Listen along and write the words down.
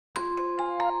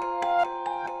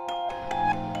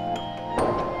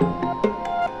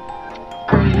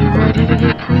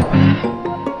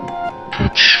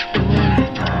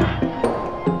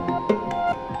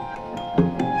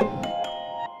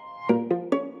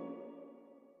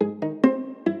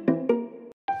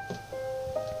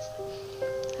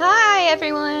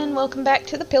everyone, welcome back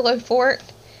to the Pillow Fort.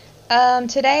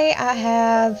 Today I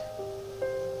have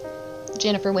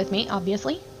Jennifer with me,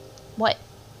 obviously. What?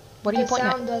 What are you pointing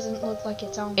at? The sound doesn't look like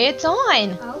it's on. It's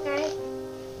on!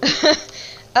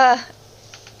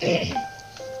 Okay.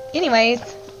 Anyways,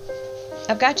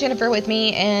 I've got Jennifer with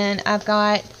me, and I've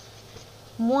got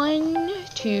A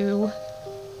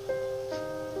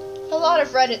lot of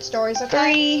Reddit stories,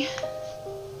 okay?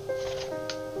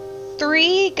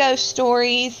 three ghost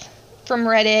stories from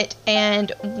Reddit,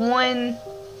 and one...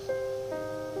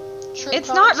 It's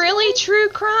not really true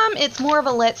crime, it's more of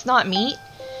a let's not meet.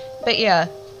 But yeah.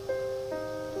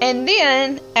 And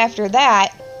then, after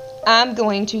that, I'm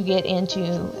going to get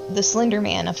into the Slender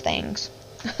Man of things.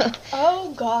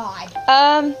 Oh, God.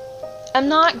 I'm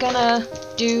not gonna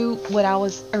do what I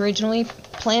was originally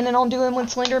planning on doing with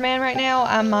Slender Man right now.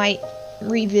 I might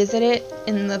revisit it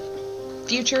in the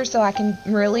future so I can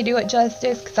really do it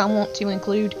justice, because I want to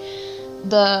include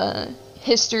the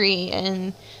history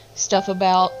and stuff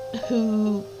about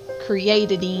who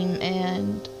created him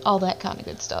and all that kind of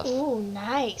good stuff. Ooh,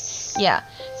 nice. Yeah,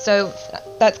 so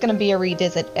that's gonna be a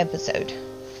revisit episode.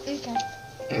 Okay.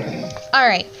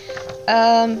 Alright,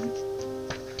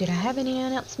 did I have any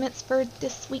announcements for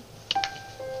this week?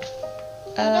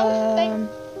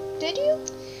 Did you?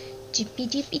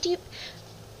 Doopy.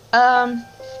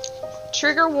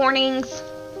 Trigger warnings.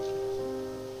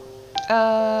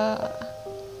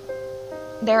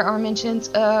 There are mentions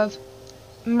of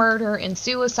murder and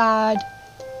suicide,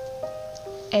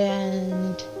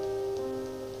 and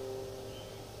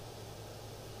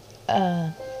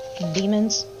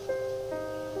demons,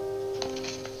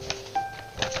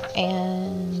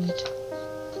 and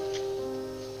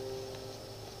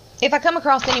if I come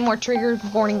across any more trigger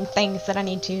warning things that I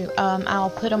need to,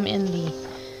 I'll put them in the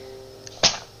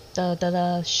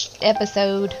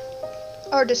episode.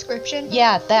 Or description?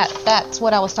 Yeah, that's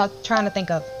what I was trying to think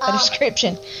of. A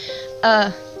description.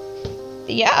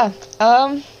 Yeah.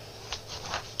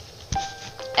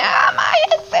 My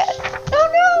headset. Oh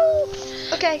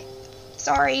no. Okay.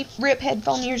 Sorry, RIP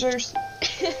headphone users.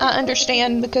 I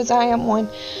understand because I am one.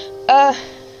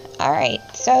 Alright,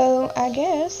 so I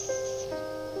guess.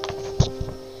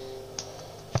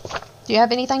 Do you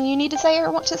have anything you need to say or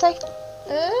want to say?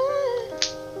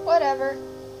 Whatever.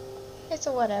 It's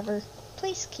a whatever.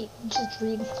 Please just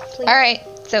read, please. Alright,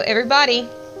 so everybody,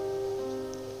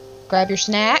 grab your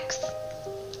snacks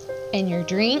and your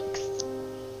drinks.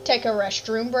 Take a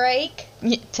restroom break.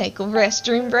 Take a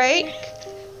restroom break.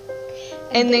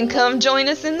 And then come join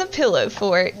us in the Pillow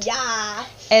Fort. Yeah.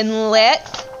 And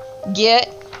let's get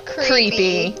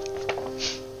creepy.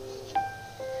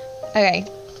 Okay.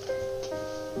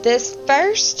 This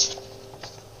first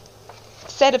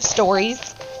set of stories.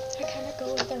 I kind of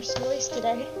go with our stories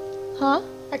today. Huh?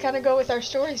 I kind of go with our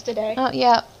stories today. Oh,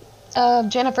 yeah.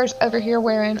 Jennifer's over here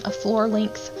wearing a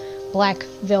floor-length black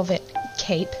velvet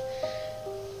cape.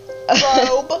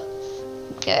 Robe.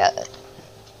 Yeah.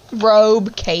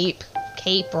 Robe, cape.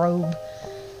 Cape, robe.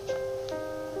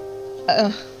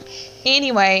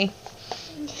 Anyway,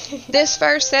 this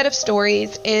first set of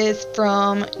stories is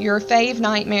from Your Fave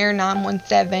Nightmare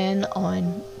 917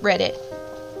 on Reddit.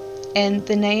 And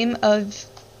the name of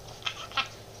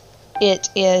it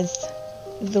is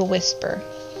The Whisper.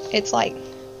 It's like...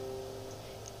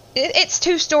 It's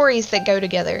two stories that go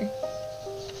together.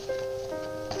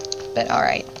 But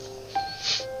alright.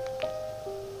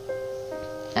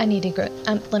 I need to go...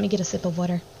 let me get a sip of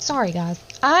water. Sorry, guys.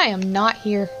 I am not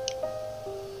here.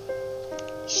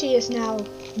 She is now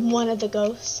one of the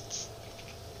ghosts.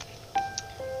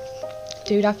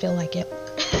 Dude, I feel like it.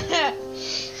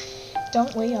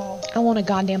 Don't we all? I want a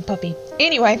goddamn puppy.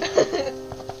 Anyway.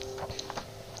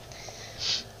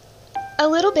 A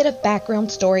little bit of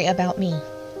background story about me.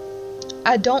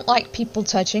 I don't like people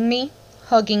touching me,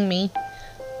 hugging me,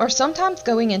 or sometimes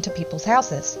going into people's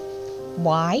houses.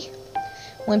 Why?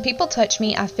 When people touch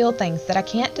me, I feel things that I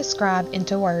can't describe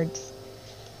into words.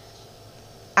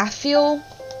 I feel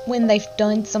when they've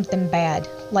done something bad,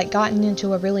 like gotten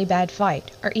into a really bad fight,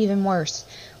 or even worse,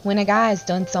 when a guy has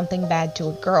done something bad to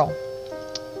a girl.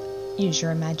 Use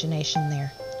your imagination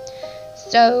there.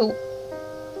 So,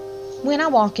 when I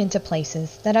walk into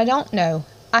places that I don't know,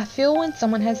 I feel when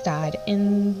someone has died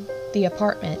in the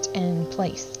apartment and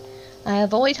place. I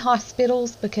avoid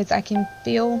hospitals because I can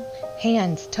feel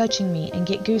hands touching me and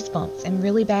get goosebumps and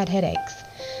really bad headaches.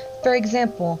 For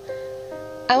example,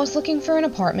 I was looking for an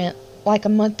apartment like a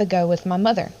month ago with my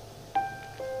mother.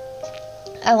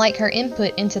 I like her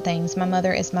input into things. My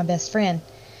mother is my best friend.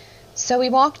 So we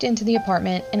walked into the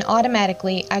apartment, and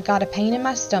automatically I got a pain in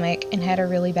my stomach and had a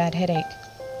really bad headache.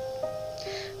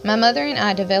 My mother and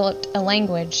I developed a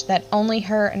language that only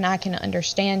her and I can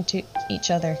understand to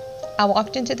each other. I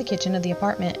walked into the kitchen of the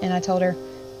apartment and I told her,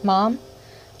 "Mom,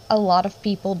 a lot of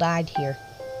people died here.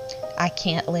 I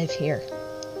can't live here."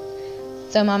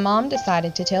 So my mom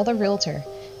decided to tell the realtor,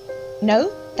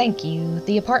 "No, thank you.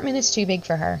 The apartment is too big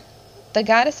for her." The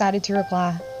guy decided to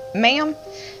reply, "Ma'am,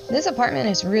 this apartment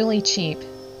is really cheap.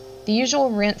 The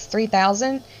usual rent's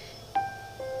 $3,000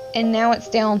 and now it's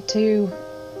down to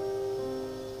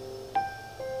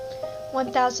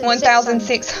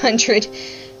 $1,600.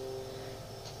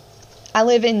 I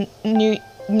live in New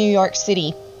York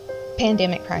City.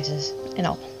 Pandemic crisis and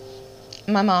all."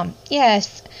 My mom,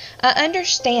 "Yes, I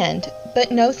understand, but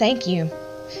no thank you."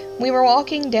 We were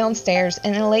walking downstairs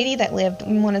and a lady that lived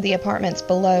in one of the apartments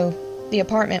below the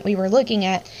apartment we were looking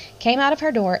at came out of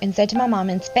her door and said to my mom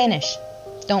in Spanish,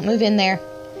 "Don't move in there.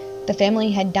 The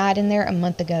family had died in there a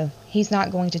month ago. He's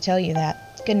not going to tell you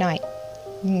that. Good night."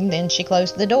 And then she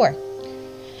closed the door.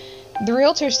 The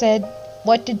realtor said,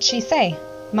 "What did she say?"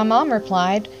 My mom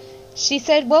replied, "She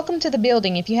said, 'Welcome to the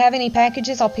building. If you have any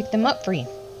packages, I'll pick them up for you.'"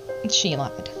 She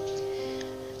lied.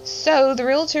 So the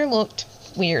realtor looked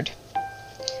weird.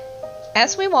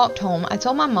 As we walked home, I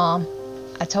told my mom,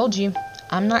 "I told you,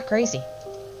 I'm not crazy."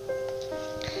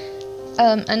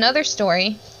 Another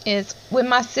story is when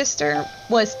my sister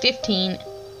was 15.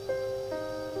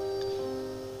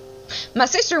 My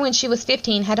sister, when she was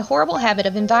 15, had a horrible habit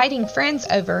of inviting friends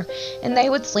over and they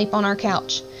would sleep on our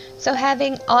couch. So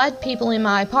having odd people in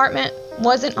my apartment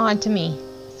wasn't odd to me.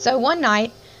 So one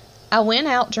night, I went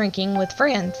out drinking with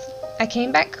friends. I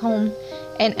came back home,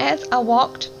 and as I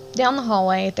walked down the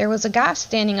hallway, there was a guy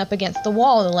standing up against the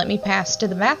wall to let me pass to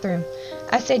the bathroom.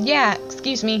 I said, "Yeah,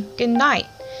 excuse me, good night."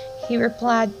 He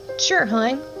replied, "Sure,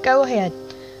 hon, go ahead."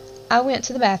 I went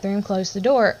to the bathroom, closed the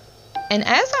door, and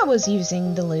as I was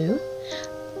using the loo,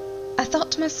 I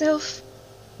thought to myself,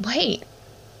 wait,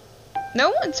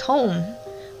 no one's home.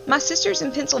 My sister's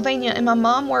in Pennsylvania and my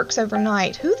mom works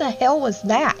overnight. Who the hell was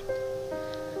that?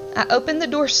 I opened the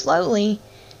door slowly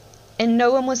and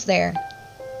no one was there.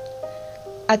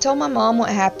 I told my mom what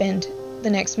happened the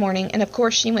next morning, and of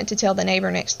course she went to tell the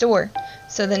neighbor next door.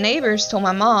 So the neighbors told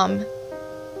my mom,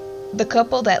 the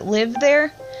couple that lived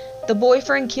there, the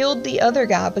boyfriend killed the other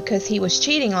guy because he was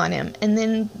cheating on him, and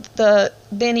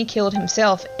then he killed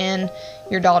himself in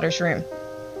your daughter's room.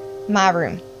 My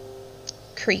room.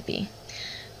 Creepy.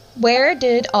 Where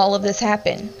did all of this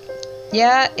happen?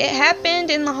 Yeah, it happened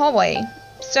in the hallway.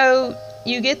 So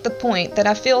you get the point that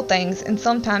I feel things and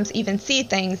sometimes even see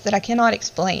things that I cannot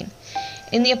explain.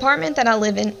 In the apartment that I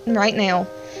live in right now,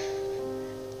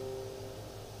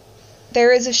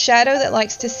 there is a shadow that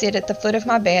likes to sit at the foot of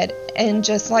my bed and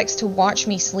just likes to watch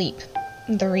me sleep.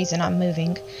 The reason I'm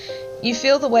moving. You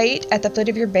feel the weight at the foot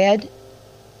of your bed,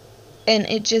 and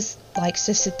it just likes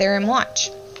to sit there and watch.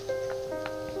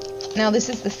 Now this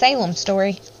is the Salem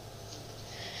story.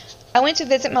 I went to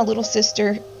visit my little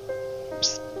sister's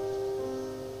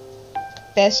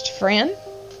best friend.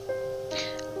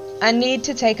 I need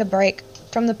to take a break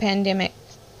from the pandemic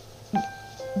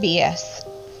BS.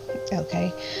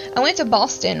 Okay. I went to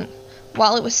Boston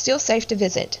while it was still safe to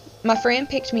visit. My friend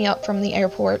picked me up from the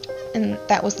airport, and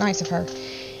that was nice of her.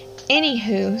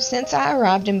 Anywho, since I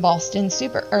arrived in Boston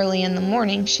super early in the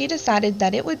morning, she decided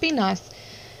that it would be nice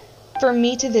for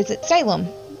me to visit Salem,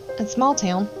 a small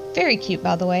town. Very cute,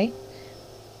 by the way.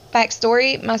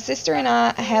 Backstory, my sister and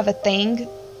I have a thing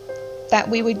that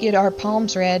we would get our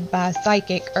palms read by a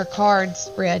psychic or cards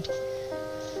read.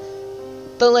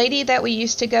 The lady that we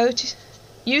used to go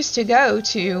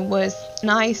to was a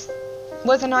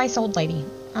nice old lady.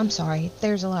 I'm sorry,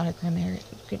 there's a lot of grammar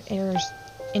errors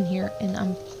in here, and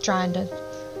I'm trying to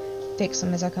fix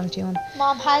them as I come to them.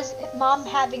 Mom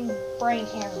having brain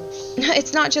errors.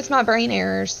 It's not just my brain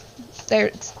errors.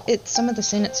 It's some of the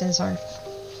sentences aren't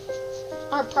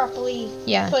properly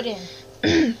put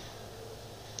in.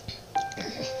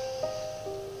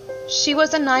 She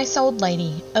was a nice old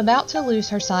lady, about to lose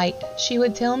her sight. She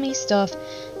would tell me stuff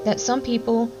that to some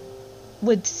people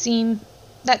would seem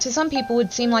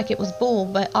like it was bull,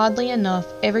 but oddly enough,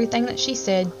 everything that she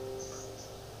said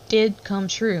did come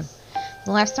true.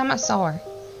 The last time I saw her,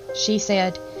 she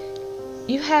said,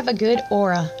 "You have a good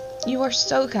aura. You are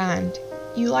so kind.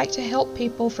 You like to help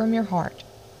people from your heart,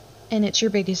 and it's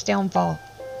your biggest downfall.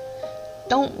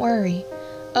 Don't worry.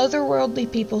 Otherworldly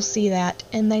people see that,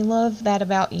 and they love that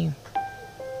about you."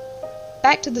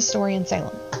 Back to the story in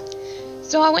Salem.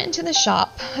 So I went into the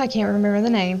shop. I can't remember the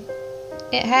name.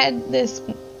 It had this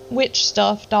witch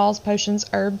stuff, dolls, potions,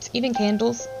 herbs, even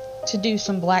candles to do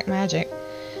some black magic.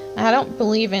 I don't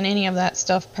believe in any of that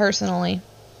stuff personally.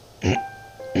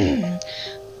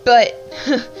 But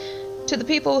to the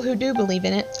people who do believe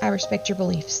in it, I respect your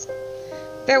beliefs.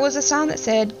 There was a sign that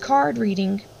said, "Card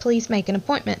reading, please make an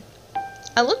appointment."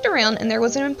 I looked around and there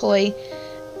was an employee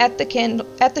at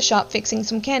the shop fixing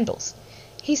some candles.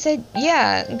 He said,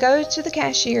 "Yeah, go to the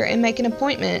cashier and make an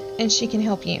appointment and she can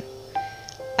help you."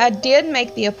 I did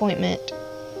make the appointment.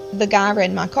 The guy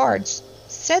read my cards,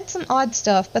 said some odd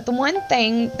stuff, but the one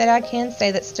thing that I can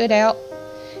say that stood out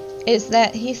is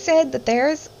that he said that there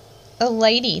is a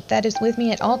lady that is with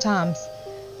me at all times.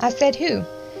 I said, "Who?"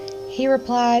 He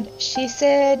replied, "She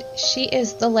said she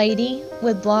is the lady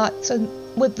with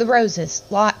the roses,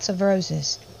 lots of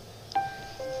roses."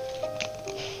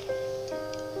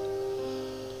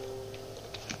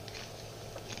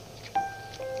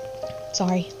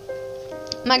 Sorry.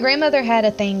 My grandmother had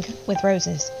a thing with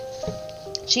roses.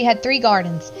 She had 3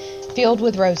 gardens filled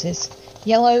with roses.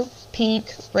 Yellow,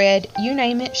 pink, red, you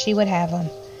name it, she would have them.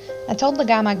 I told the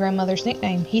guy my grandmother's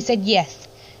nickname. He said, "Yes."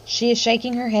 She is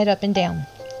shaking her head up and down.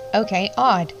 Okay,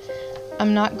 odd.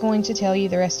 I'm not going to tell you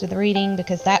the rest of the reading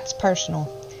because that's personal.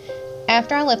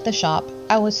 After I left the shop,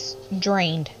 I was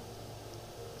drained.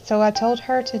 So I told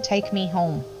her to take me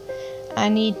home. I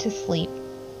need to sleep.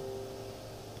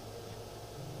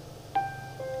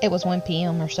 It was 1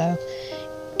 p.m. or so.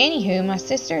 Anywho, my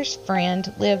sister's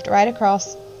friend lived right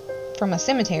across from a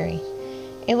cemetery.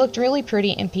 It looked really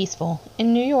pretty and peaceful.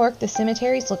 In New York, the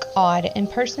cemeteries look odd,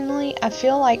 and personally, I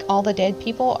feel like all the dead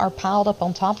people are piled up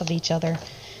on top of each other.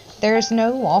 There is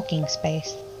no walking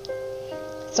space.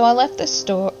 So I left the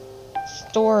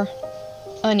store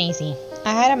uneasy.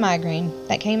 I had a migraine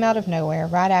that came out of nowhere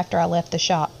right after I left the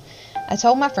shop. I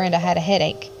told my friend I had a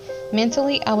headache.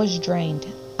 Mentally, I was drained.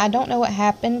 I don't know what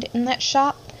happened in that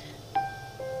shop.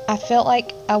 I felt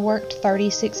like I worked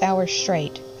 36 hours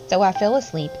straight, so I fell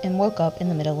asleep and woke up in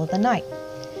the middle of the night.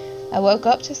 I woke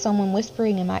up to someone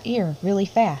whispering in my ear really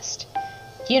fast.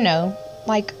 You know,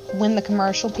 like when the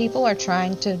commercial people are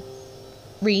trying to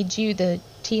read you the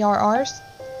TRRs.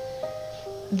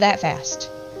 That fast.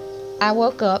 I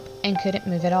woke up and couldn't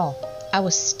move at all. I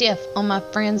was stiff on my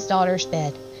friend's daughter's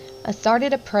bed. I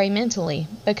started to pray mentally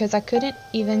because I couldn't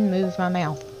even move my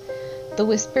mouth. The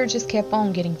whisper just kept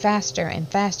on getting faster and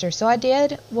faster, so I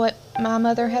did what my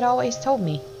mother had always told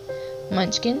me.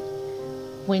 "Munchkin,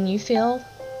 when you feel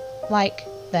like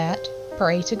that,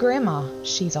 pray to Grandma.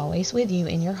 She's always with you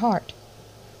in your heart."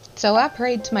 So I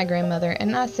prayed to my grandmother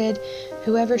and I said,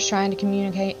 "Whoever's trying to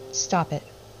communicate, stop it."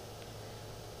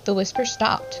 The whisper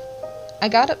stopped. I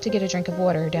got up to get a drink of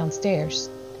water downstairs,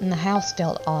 and the house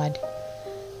felt odd.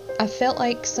 I felt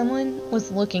like someone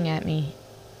was looking at me.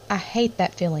 I hate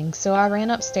that feeling, so I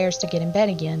ran upstairs to get in bed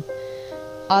again.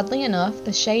 Oddly enough,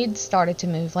 the shades started to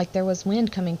move like there was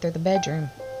wind coming through the bedroom.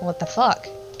 What the fuck?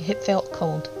 It felt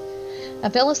cold. I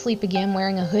fell asleep again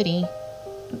wearing a hoodie,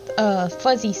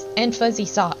 fuzzy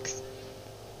socks.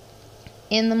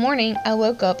 In the morning, I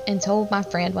woke up and told my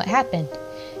friend what happened.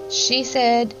 She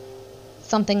said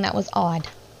something that was odd.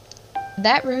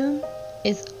 That room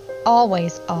is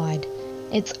always odd.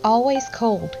 It's always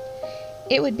cold.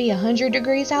 It would be 100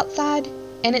 degrees outside,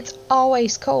 and it's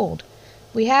always cold.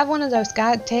 We have one of those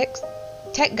tech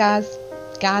guys,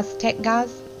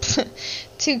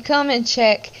 to come and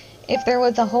check if there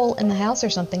was a hole in the house or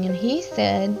something, and he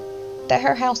said that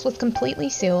her house was completely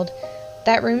sealed.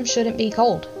 That room shouldn't be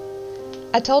cold.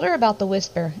 I told her about the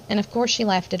whisper, and of course she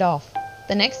laughed it off.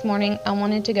 The next morning, I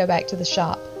wanted to go back to the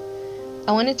shop.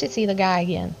 I wanted to see the guy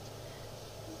again.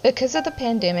 Because of the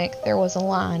pandemic, there was a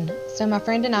line, so my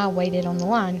friend and I waited on the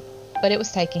line, but it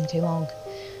was taking too long.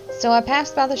 So I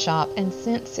passed by the shop, and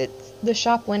since the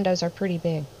shop windows are pretty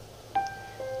big.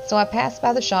 So I passed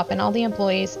by the shop, and all the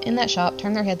employees in that shop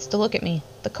turned their heads to look at me.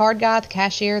 The card guy, the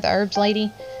cashier, the herbs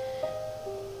lady.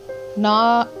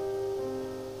 Not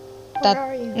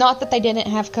that they didn't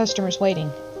have customers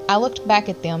waiting. I looked back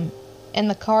at them, and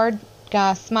the card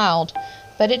guy smiled,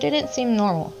 but it didn't seem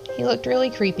normal. He looked really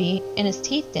creepy, and his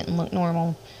teeth didn't look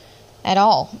normal at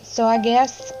all. So I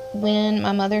guess when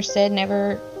my mother said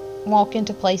never walk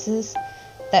into places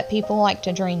that people like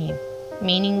to drain you,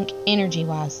 meaning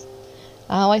energy-wise.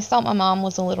 I always thought my mom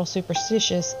was a little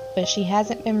superstitious, but she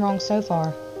hasn't been wrong so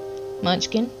far.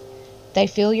 Munchkin, they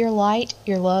feel your light,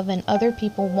 your love, and other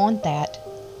people want that.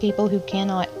 People who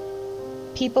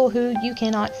you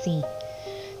cannot see.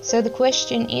 So the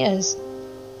question is,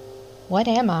 what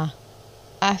am I?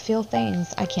 I feel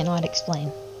things I cannot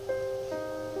explain.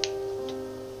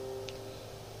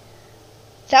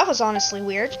 That was honestly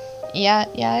weird. Yeah,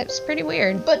 it's pretty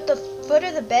weird. But the foot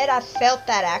of the bed, I felt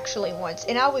that actually once,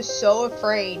 and I was so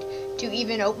afraid to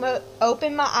even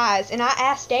open my eyes. And I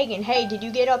asked Dagan, "Hey, did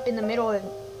you get up in the middle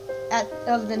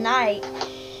of the night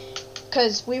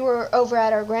because we were over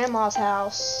at our grandma's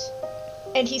house,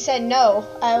 and he said no,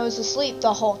 I was asleep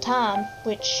the whole time,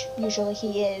 which usually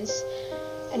he is.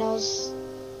 And I was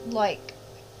like,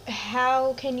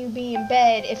 how can you be in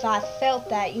bed? If I felt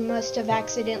that, you must have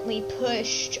accidentally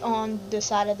pushed on the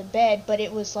side of the bed, but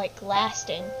it was like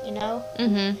lasting, you know?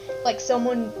 Mm-hmm. Like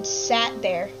someone sat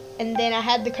there, and then I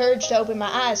had the courage to open my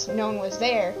eyes, no one was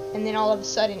there, and then all of a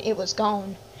sudden it was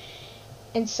gone.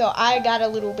 And so I got a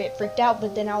little bit freaked out,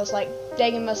 but then I was like,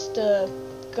 Dagan must have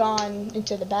gone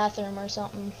into the bathroom or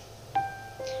something.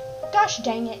 Gosh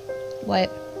dang it. What?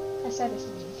 I said his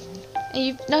name again.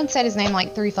 You've done said his name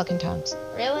like 3 fucking times.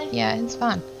 Really? Yeah, it's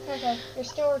fine. Okay, you're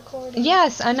still recording.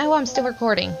 Yes, I know I'm still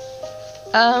recording.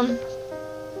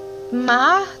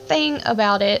 My thing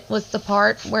about it was the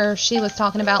part where she was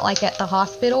talking about, like, at the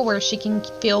hospital where she can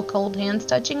feel cold hands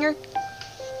touching her.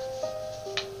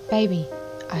 Baby,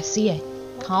 I see it.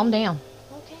 Calm down.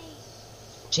 Okay.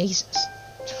 Jesus.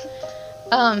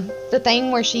 The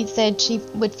thing where she said she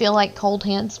would feel like cold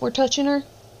hands were touching her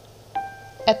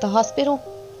at the hospital.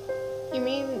 You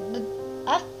mean,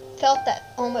 I've felt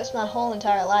that almost my whole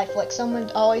entire life. Like, someone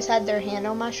always had their hand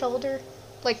on my shoulder.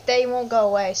 Like, they won't go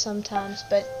away sometimes,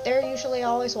 but they're usually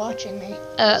always watching me.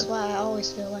 That's why I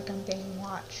always feel like I'm being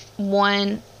watched.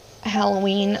 One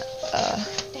Halloween,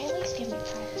 They at least give me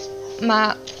privacy, though.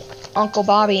 my Uncle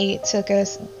Bobby took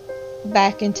us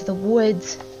back into the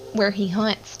woods where he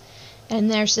hunts, and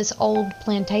there's this old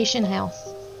plantation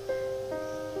house,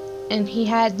 and he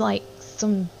had like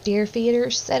some deer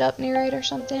feeders set up near it or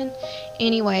something.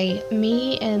 Anyway,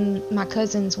 me and my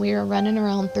cousins, we were running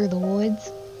around through the woods,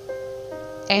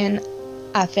 and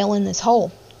I fell in this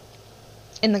hole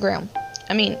in the ground.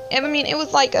 I mean it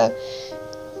was like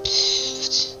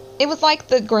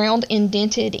the ground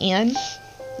indented in,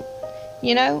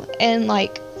 you know, and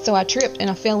like, so I tripped and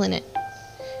I fell in it.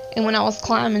 And when I was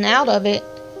climbing out of it,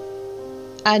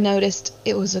 I noticed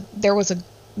there was a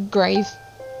grave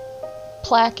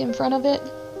plaque in front of it.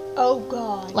 Oh,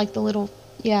 God. Like the little,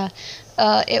 yeah.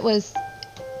 It was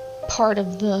part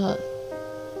of the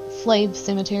slave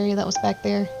cemetery that was back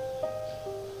there.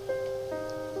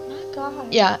 My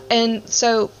God. Yeah, and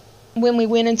so when we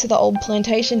went into the old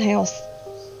plantation house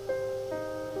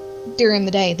during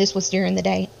the day, this was during the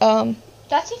day,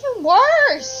 That's even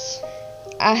worse.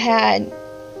 I had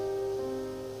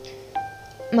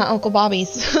my Uncle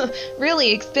Bobby's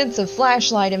really expensive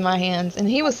flashlight in my hands, and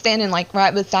he was standing like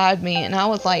right beside me, and I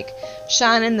was like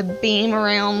shining the beam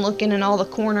around, looking in all the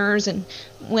corners, and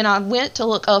when I went to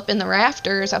look up in the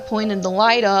rafters, I pointed the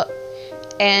light up,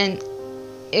 and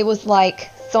it was like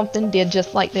something did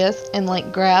just like this and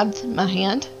like grabbed my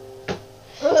hand,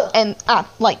 and I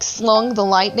like slung the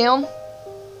light down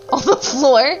on the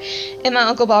floor, and my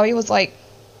Uncle Bobby was like,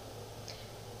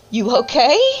 "You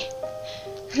okay?"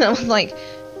 And I was like,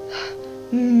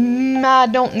 I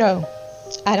don't know.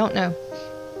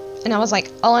 And I was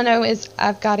like, all I know is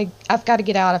I've got to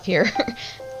get out of here.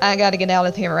 I got to get out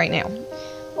of here right now.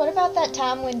 What about that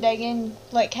time when Dagan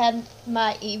like had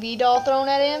my Eevee doll thrown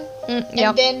at him?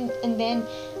 Yep. And then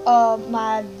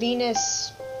my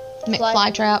Venus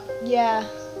Flytrap. Yeah.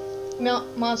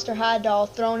 Monster High doll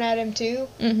thrown at him too.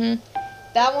 Mhm.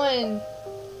 That one.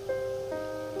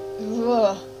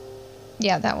 Ugh.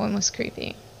 Yeah, that one was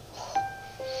creepy.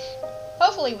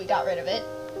 Hopefully we got rid of it.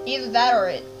 Either that or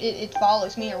it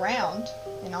follows me around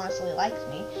and honestly likes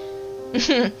me.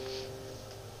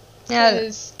 Yeah.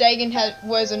 Because Dagan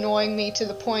was annoying me to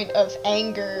the point of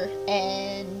anger,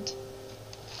 and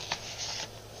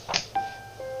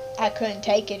I couldn't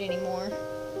take it anymore.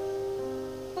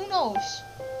 Who knows?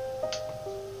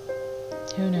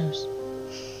 Who knows?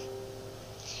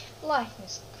 Life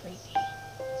is creepy.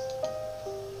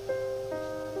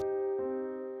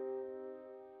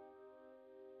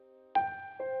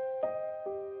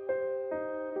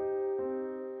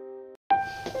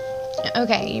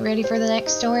 Okay, you ready for the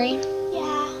next story?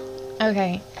 Yeah.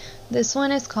 Okay. This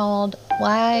one is called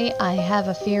Why I Have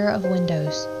a Fear of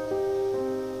Windows.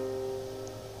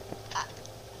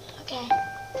 Okay.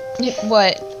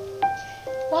 What?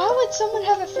 Why would someone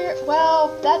have a fear? Well,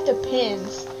 that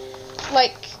depends.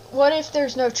 Like, what if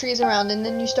there's no trees around and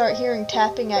then you start hearing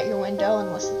tapping at your window,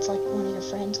 unless it's like one of your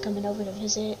friends coming over to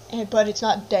visit, but it's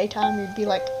not daytime, you'd be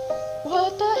like,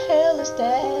 what the hell is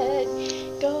that?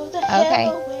 Go the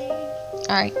hell away.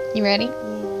 Alright, you ready?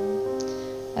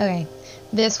 Yeah. Okay.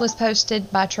 This was posted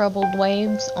by Troubled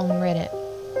Waves on Reddit.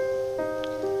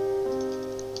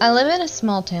 I live in a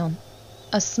small town.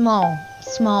 A small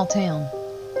town.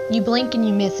 You blink and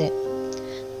you miss it.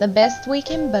 The best we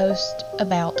can boast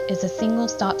about is a single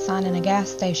stop sign and a gas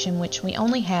station, which we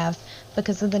only have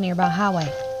because of the nearby highway.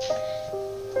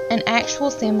 an actual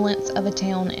semblance of a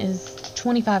town is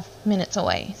 25 minutes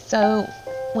away, so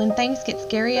when things get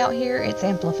scary out here, it's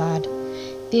amplified.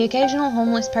 The occasional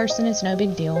homeless person is no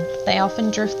big deal. They often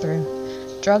drift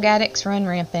through. Drug addicts run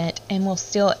rampant and will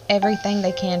steal everything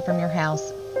they can from your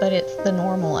house, but it's the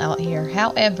normal out here.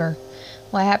 However,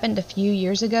 what happened a few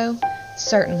years ago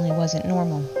certainly wasn't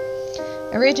normal.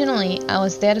 Originally, I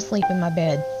was dead asleep in my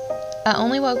bed. I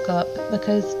only woke up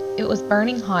because it was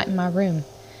burning hot in my room.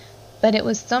 But it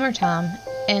was summertime,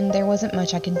 and there wasn't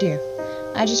much I could do.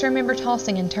 I just remember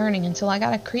tossing and turning until I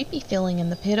got a creepy feeling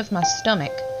in the pit of my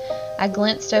stomach. I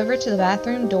glanced over to the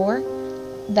bathroom door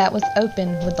that was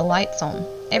open with the lights on.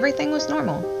 Everything was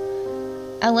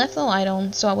normal. I left the light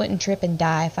on so I wouldn't trip and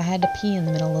die if I had to pee in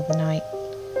the middle of the night.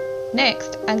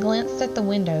 Next, I glanced at the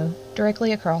window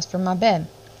directly across from my bed.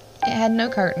 It had no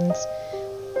curtains,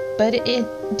 but it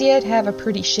did have a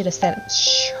pretty shitty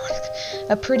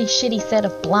set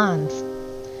of blinds.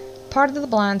 Part of the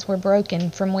blinds were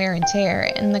broken from wear and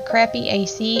tear, and the crappy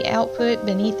AC output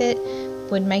beneath it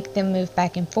would make them move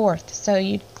back and forth, so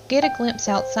you'd get a glimpse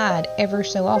outside ever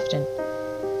so often.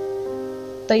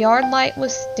 The yard light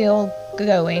was still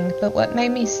going, but what made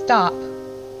me stop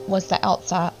was the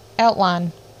outside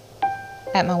outline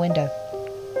at my window.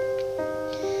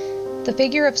 The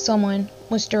figure of someone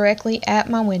was directly at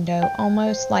my window,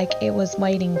 almost like it was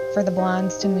waiting for the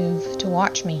blinds to move to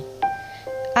watch me.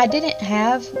 I didn't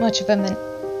have much of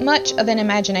an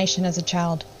imagination as a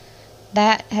child.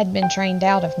 That had been trained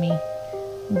out of me.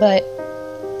 But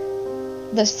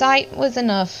the sight was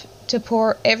enough to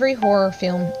pour every horror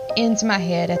film into my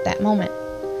head at that moment.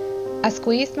 I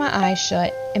squeezed my eyes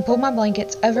shut and pulled my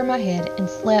blankets over my head and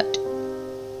slept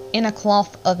in a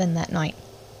cloth oven that night.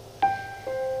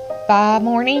 By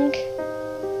morning,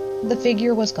 the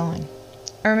figure was gone.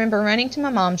 I remember running to my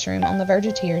mom's room on the verge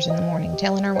of tears in the morning,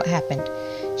 telling her what happened.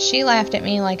 She laughed at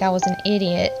me like I was an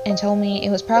idiot and told me it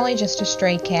was probably just a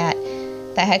stray cat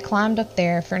that had climbed up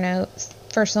there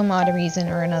for some odd reason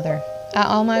or another. I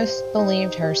almost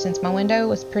believed her since my window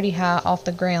was pretty high off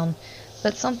the ground,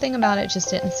 but something about it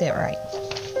just didn't sit right.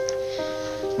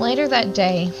 Later that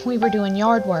day, we were doing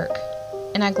yard work,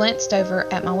 and I glanced over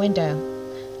at my window.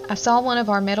 I saw one of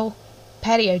our metal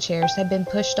patio chairs had been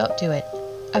pushed up to it.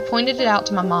 I pointed it out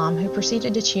to my mom, who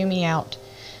proceeded to chew me out.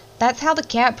 "That's how the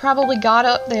cat probably got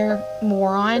up there,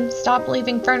 moron. Stop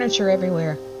leaving furniture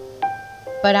everywhere."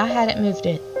 But I hadn't moved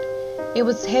it. It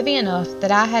was heavy enough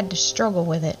that I had to struggle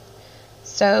with it.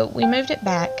 So we moved it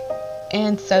back,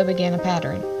 and so began a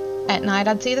pattern. At night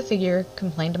I'd see the figure,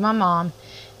 complain to my mom,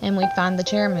 and we'd find the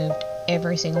chair moved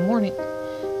every single morning.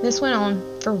 This went on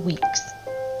for weeks.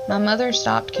 My mother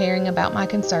stopped caring about my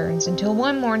concerns until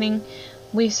one morning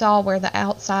we saw where the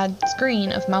outside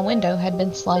screen of my window had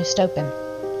been sliced open.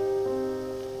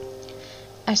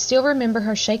 I still remember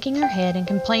her shaking her head and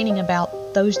complaining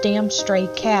about those damn stray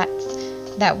cats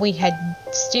that we had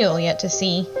still yet to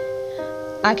see.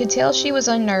 I could tell she was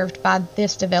unnerved by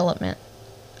this development.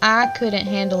 I couldn't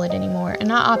handle it anymore,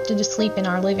 and I opted to sleep in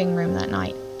our living room that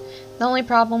night. The only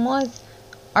problem was,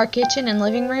 our kitchen and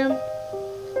living room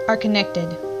are connected,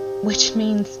 which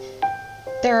means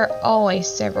there are always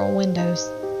several windows.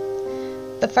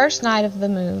 The first night of the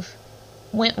move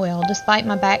went well, despite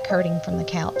my back hurting from the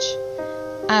couch.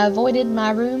 I avoided my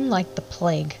room like the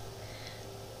plague.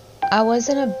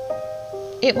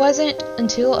 It wasn't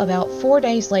until about 4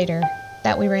 days later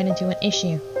that we ran into an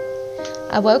issue.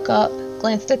 I woke up,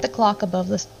 glanced at the clock above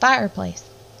the fireplace.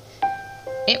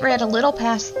 It read a little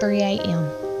past 3 a.m.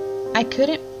 I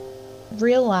couldn't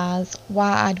realize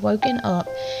why I'd woken up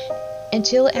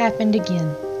until it happened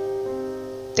again.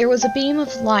 There was a beam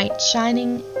of light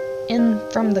shining in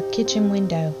from the kitchen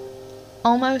window,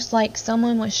 almost like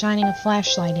someone was shining a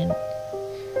flashlight in.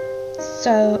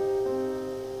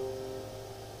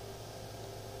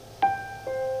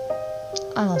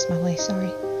 I lost my way,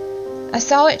 sorry. I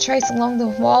saw it trace along the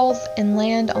walls and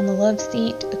land on the love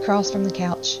seat across from the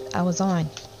couch I was on.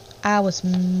 I was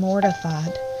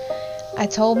mortified. I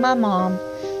told my mom.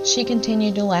 She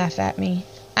continued to laugh at me.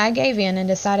 I gave in and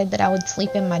decided that I would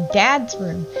sleep in my dad's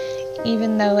room,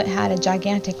 even though it had a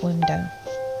gigantic window.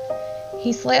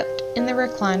 He slept in the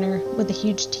recliner with a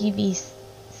huge TV,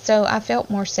 so I felt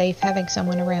more safe having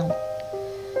someone around.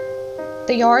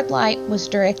 The yard light was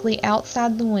directly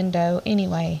outside the window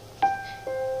anyway.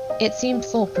 It seemed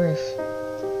foolproof.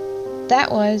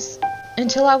 That was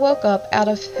until I woke up out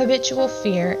of habitual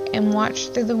fear and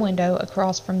watched through the window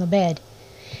across from the bed.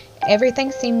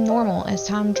 Everything seemed normal as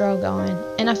time dragged on,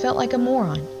 and I felt like a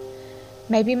moron.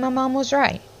 Maybe my mom was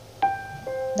right.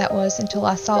 That was until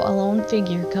I saw a lone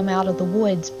figure come out of the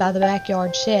woods by the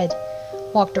backyard shed,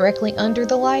 walk directly under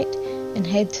the light, and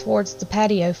head towards the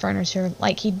patio furniture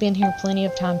like he'd been here plenty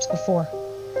of times before.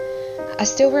 I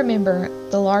still remember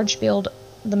the large build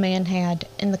the man had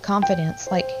and the confidence,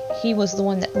 like he was the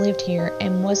one that lived here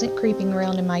and wasn't creeping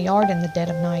around in my yard in the dead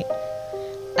of night.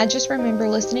 I just remember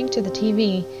listening to the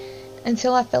TV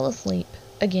until I fell asleep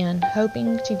again,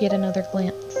 hoping to get another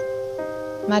glimpse.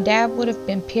 My dad would have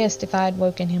been pissed if I had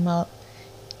woken him up.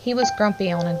 He was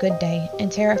grumpy on a good day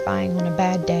and terrifying on a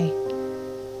bad day.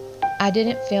 I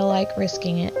didn't feel like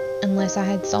risking it unless I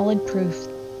had solid proof,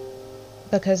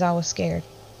 because I was scared.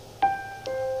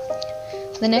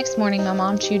 The next morning, my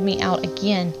mom chewed me out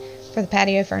again for the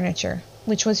patio furniture,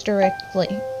 which was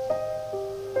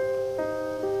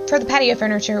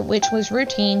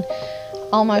routine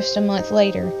almost a month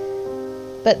later.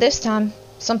 But this time,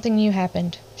 something new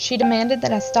happened. She demanded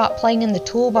that I stop playing in the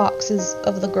toolboxes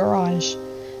of the garage.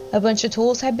 A bunch of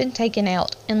tools had been taken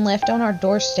out and left on our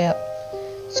doorstep.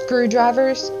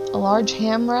 Screwdrivers, a large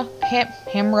hammer, a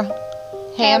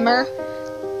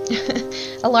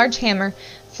large hammer,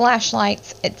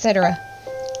 flashlights, etc.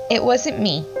 It wasn't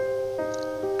me.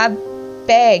 I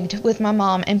begged with my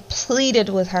mom and pleaded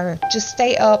with her to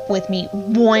stay up with me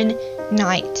one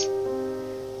night.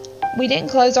 We couldn't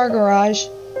close our garage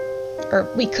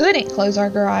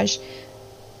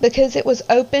because it was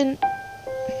open.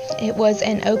 It was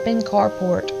an open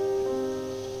carport.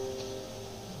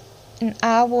 And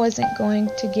I wasn't going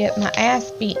to get my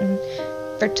ass beaten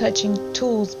for touching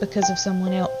tools because of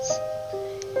someone else.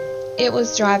 It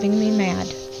was driving me mad.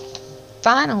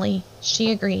 Finally,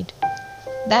 she agreed.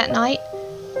 That night,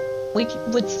 we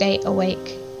would stay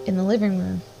awake in the living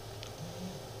room.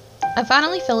 I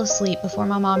finally fell asleep before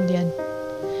my mom did,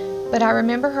 but I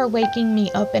remember her waking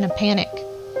me up in a panic.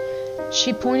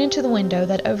 She pointed to the window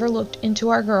that overlooked into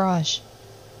our garage.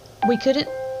 We could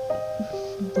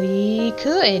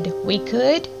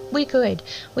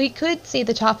see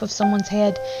the top of someone's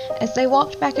head as they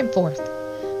walked back and forth.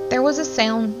 There was a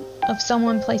sound of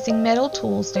someone placing metal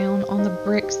tools down on the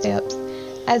brick steps,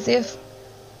 as if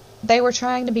they were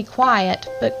trying to be quiet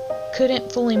but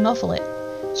couldn't fully muffle it.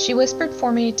 She whispered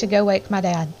for me to go wake my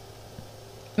dad.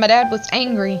 My dad was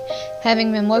angry,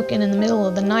 having been woken in the middle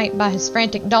of the night by his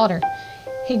frantic daughter.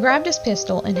 He grabbed his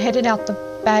pistol and headed out the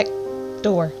back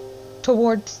door,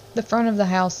 towards the front of the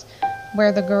house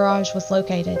where the garage was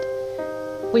located.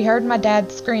 We heard my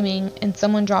dad screaming and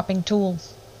someone dropping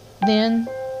tools. Then,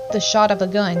 the shot of a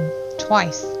gun,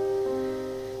 twice.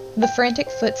 The frantic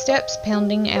footsteps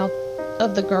pounding out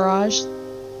of the garage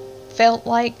felt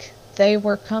like they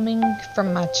were coming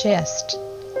from my chest.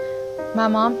 My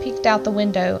mom peeked out the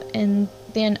window and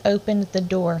then opened the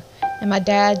door, and my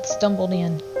dad stumbled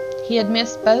in. He had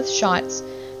missed both shots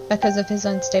because of his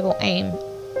unstable aim,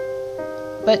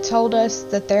 but told us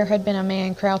that there had been a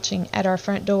man crouching at our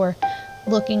front door,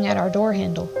 looking at our door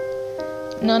handle.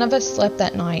 None of us slept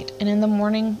that night, and in the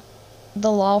morning,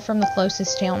 the law from the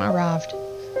closest town arrived.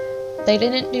 They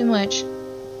didn't do much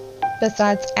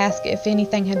besides ask if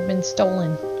anything had been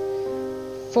stolen,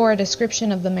 for a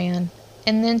description of the man,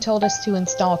 and then told us to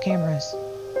install cameras.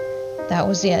 That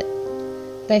was it.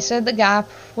 They said the guy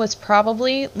was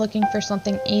probably looking for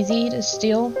something easy to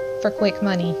steal for quick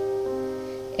money.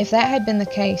 If that had been the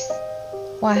case,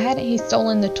 why hadn't he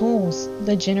stolen the tools,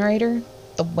 the generator,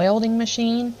 the welding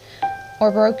machine,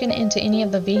 or broken into any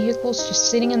of the vehicles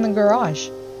just sitting in the garage?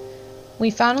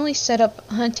 We finally set up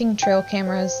hunting trail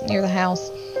cameras near the house,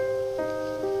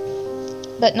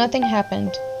 but nothing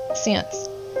happened since.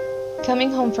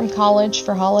 Coming home from college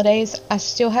for holidays, I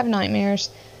still have nightmares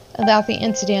about the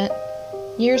incident.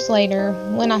 Years later,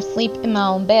 when I sleep in my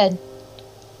own bed,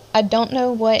 I don't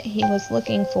know what he was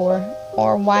looking for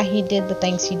or why he did the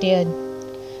things he did.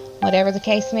 Whatever the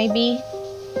case may be,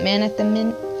 man at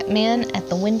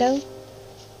the window,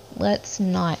 let's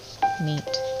not meet.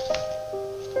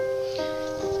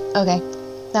 Okay,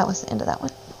 that was the end of that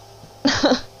one.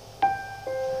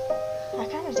 I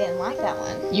kind of didn't like that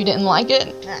one. You didn't like it?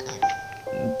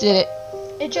 Nuh-uh. Did it?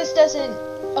 It just doesn't.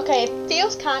 Okay, it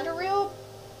feels kind of real,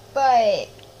 but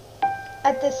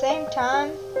at the same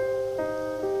time,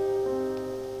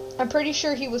 I'm pretty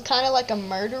sure he was kind of like a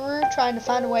murderer trying to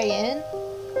find a way in.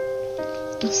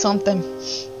 Something.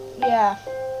 Yeah,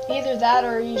 either that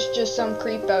or he's just some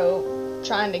creepo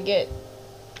trying to get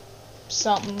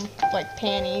something like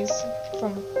panties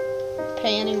from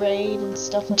Panty Raid and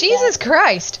stuff like Jesus that.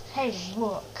 Christ! Hey,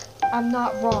 look, I'm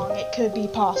not wrong. It could be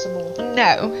possible.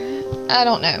 No, I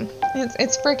don't know.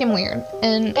 It's freaking weird.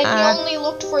 And he only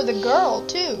looked for the girl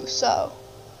too, so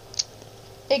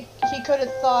he could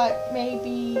have thought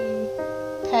maybe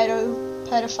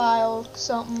pedophile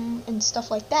something and stuff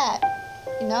like that.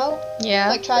 You know? Yeah.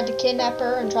 Like, tried to kidnap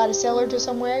her and try to sell her to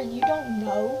somewhere. You don't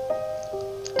know.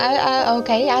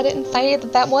 Okay, I didn't say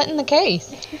that wasn't the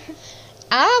case.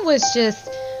 I was just,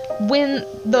 when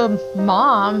the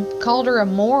mom called her a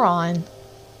moron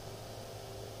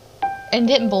and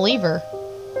didn't believe her.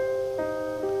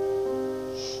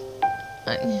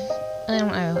 I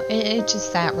don't know. It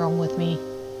just sat wrong with me.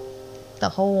 The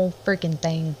whole freaking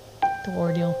thing. The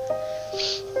ordeal.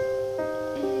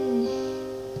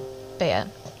 But yeah.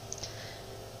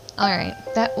 Alright.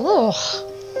 Ugh.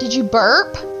 Did you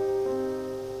burp?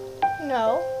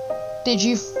 No. Did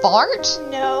you fart?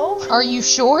 No. Are you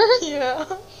sure? Yeah.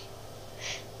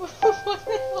 What the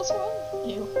hell's wrong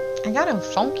with you? I got a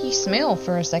funky smell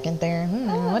for a second there. I don't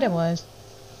know what it was.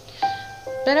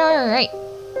 But alright.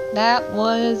 That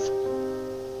was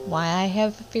why I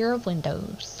have a fear of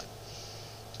windows.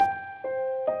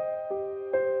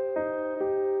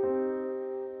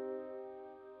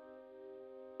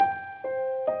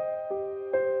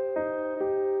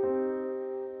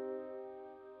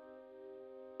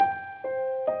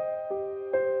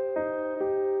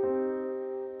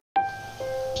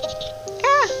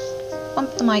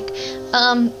 Bump the mic.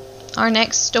 Our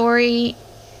next story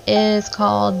is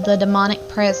called The Demonic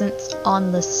Presence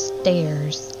on the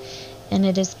Stairs, and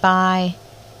it is by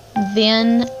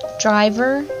Then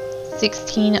Driver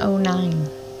 1609.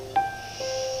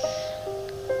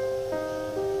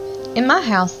 In my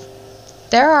house,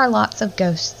 there are lots of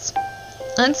ghosts.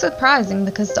 Unsurprising,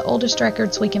 because the oldest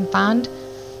records we can find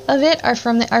of it are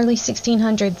from the early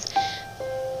 1600s,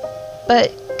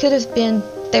 but could have been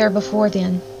there before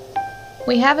then.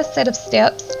 We have a set of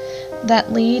steps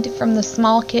that lead from the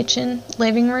small kitchen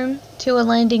living room to a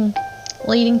landing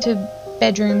leading to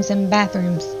bedrooms and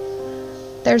bathrooms.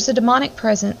 There's a demonic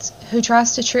presence who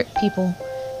tries to trick people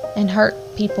and hurt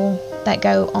people that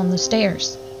go on the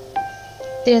stairs.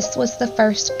 This was the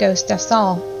first ghost I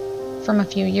saw from a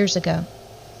few years ago.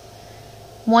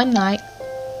 One night,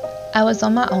 I was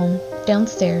on my own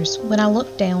downstairs when I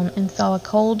looked down and saw a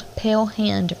cold, pale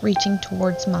hand reaching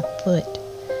towards my foot,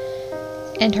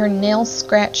 and her nails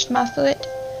scratched my foot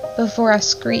before I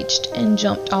screeched and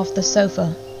jumped off the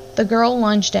sofa. The girl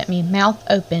lunged at me, mouth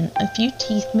open, a few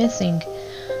teeth missing,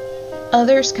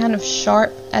 others kind of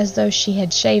sharp as though she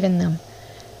had shaven them.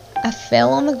 I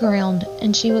fell on the ground,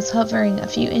 and she was hovering a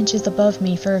few inches above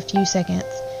me for a few seconds,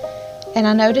 and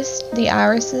I noticed the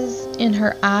irises in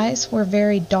her eyes were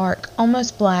very dark,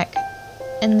 almost black,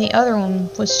 and the other one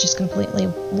was just completely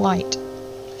white.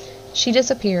 She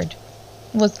disappeared,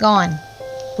 was gone,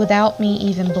 without me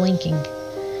even blinking.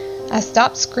 I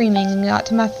stopped screaming and got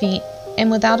to my feet,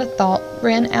 and without a thought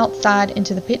ran outside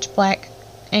into the pitch black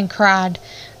and cried,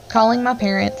 calling my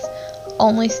parents,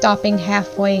 only stopping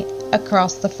halfway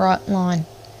across the front lawn.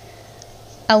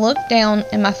 I looked down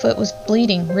and my foot was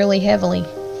bleeding really heavily.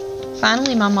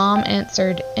 Finally, my mom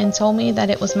answered and told me that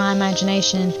it was my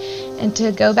imagination and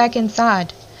to go back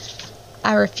inside.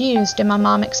 I refused, and my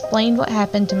mom explained what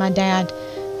happened to my dad,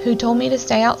 who told me to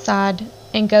stay outside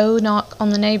and go knock on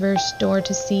the neighbor's door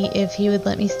to see if he would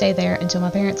let me stay there until my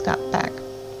parents got back.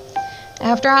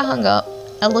 After I hung up,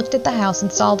 I looked at the house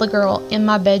and saw the girl in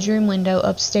my bedroom window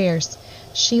upstairs.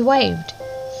 She waved,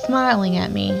 smiling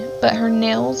at me, but her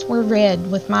nails were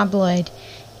red with my blood.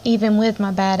 Even with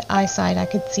my bad eyesight, I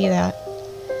could see that.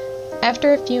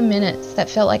 After a few minutes that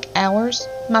felt like hours,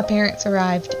 my parents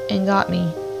arrived and got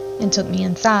me and took me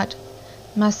inside.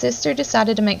 My sister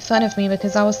decided to make fun of me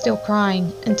because I was still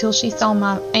crying until she saw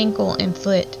my ankle and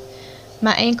foot.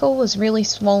 My ankle was really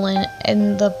swollen,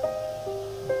 and the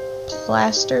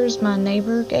plasters my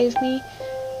neighbor gave me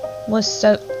was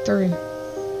soaked through.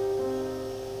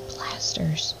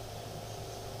 Plasters.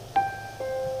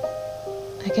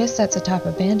 I guess that's a type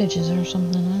of bandages or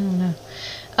something, I don't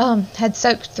know. Had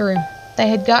soaked through. They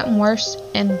had gotten worse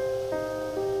and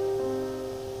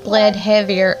bled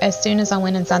heavier as soon as I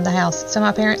went inside the house, so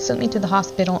my parents took me to the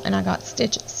hospital and I got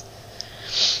stitches.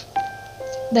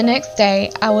 The next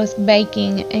day, I was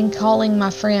baking and calling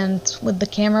my friends with the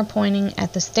camera pointing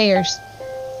at the stairs.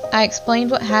 I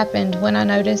explained what happened when I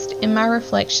noticed in my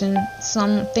reflection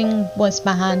something was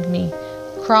behind me,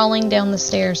 crawling down the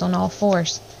stairs on all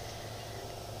fours.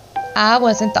 I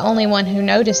wasn't the only one who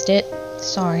noticed it.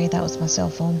 Sorry, that was my cell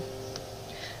phone.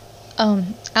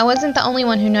 I wasn't the only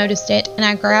one who noticed it, and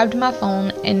I grabbed my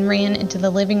phone and ran into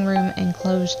the living room and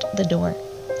closed the door.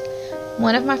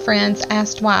 One of my friends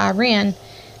asked why I ran,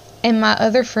 and my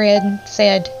other friend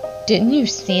said, "Didn't you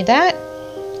see that?"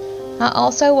 I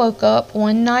also woke up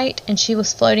one night and she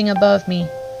was floating above me,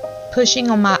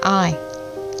 pushing on my eye.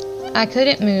 I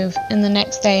couldn't move, and the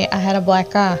next day I had a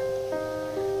black eye.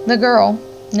 The girl,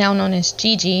 now known as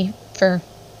Gigi, for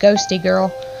ghosty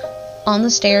girl on the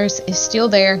stairs is still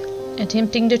there,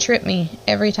 attempting to trip me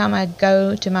every time I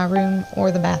go to my room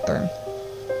or the bathroom.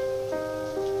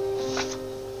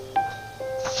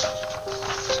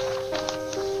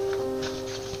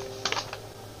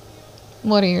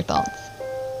 What are your thoughts?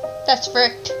 That's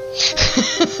fricked.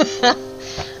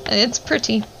 It's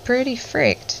pretty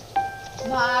fricked.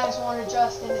 My eyes won't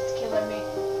adjust and it's killing me.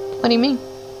 What do you mean?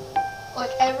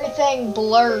 Like everything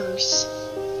blurs.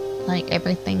 Like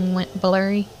everything went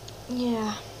blurry?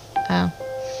 Yeah. Oh.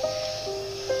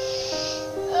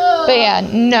 But yeah,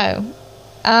 no.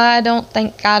 I don't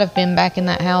think I'd have been back in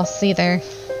that house either.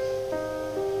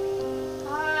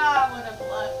 I would have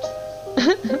left.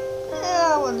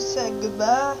 Yeah, I would have said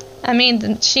goodbye. I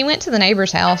mean, she went to the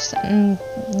neighbor's house and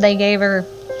they gave her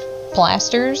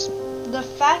plasters. The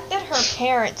fact that her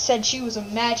parents said she was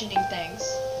imagining things.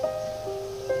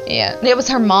 Yeah, it was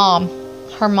her mom.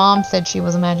 Her mom said she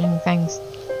was imagining things.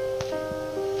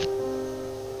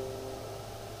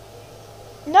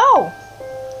 No.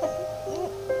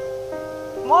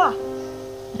 Why?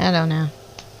 I don't know.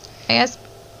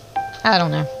 I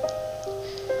don't know.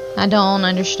 I don't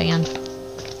understand.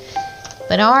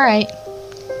 But alright.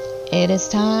 It is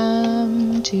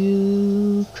time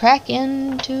to crack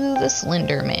into the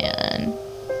Slender Man.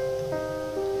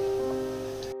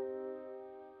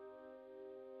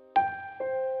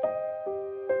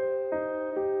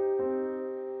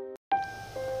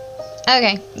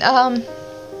 Okay,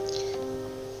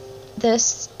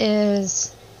 this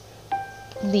is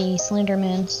the Slender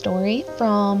Man story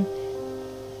from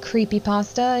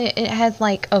Creepypasta. It has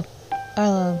like a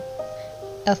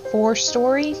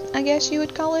 4-story, I guess you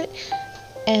would call it,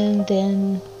 and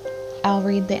then I'll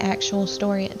read the actual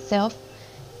story itself.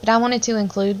 But I wanted to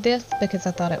include this because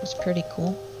I thought it was pretty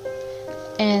cool.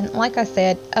 And like I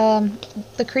said,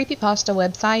 the Creepypasta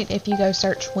website, if you go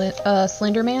search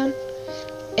Slender Man,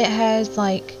 it has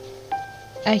like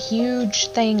a huge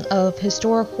thing of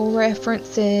historical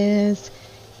references,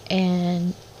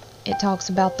 and it talks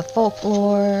about the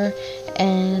folklore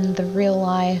and the real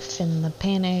life and the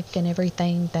panic and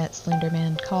everything that Slender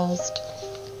Man caused.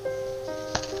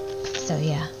 So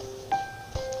yeah.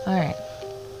 Alright.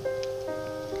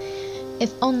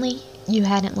 If only you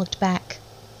hadn't looked back.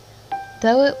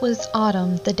 Though it was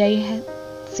autumn, the day had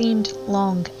seemed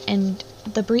long, and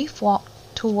the brief walk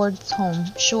towards home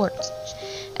short.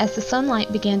 As the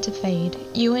sunlight began to fade,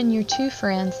 you and your 2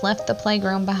 friends left the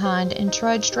playground behind and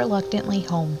trudged reluctantly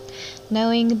home,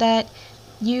 knowing that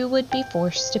you would be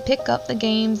forced to pick up the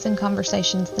games and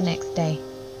conversations the next day.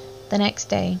 The next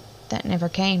day that never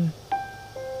came.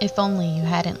 If only you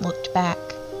hadn't looked back.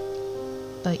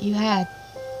 But you had.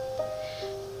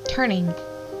 Turning,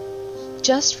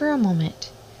 just for a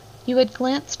moment, you had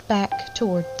glanced back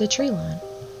toward the tree line,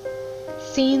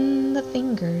 seen the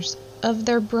fingers of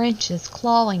their branches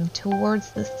clawing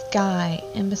towards the sky,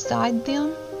 and beside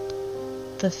them,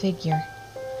 the figure.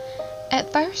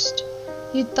 At first,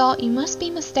 you thought you must be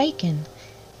mistaken,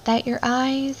 that your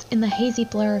eyes in the hazy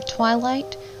blur of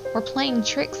twilight were playing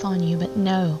tricks on you, but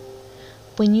no.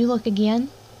 When you look again,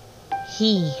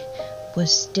 he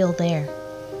was still there.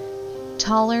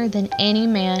 Taller than any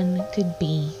man could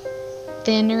be,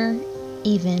 thinner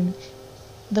even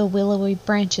the willowy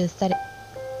branches that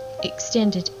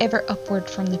extended ever upward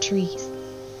from the trees.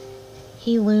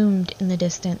 He loomed in the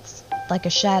distance like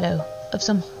a shadow of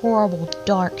some horrible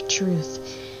dark truth,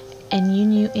 and you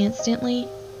knew instantly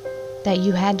that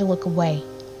you had to look away,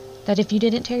 that if you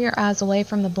didn't tear your eyes away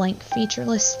from the blank,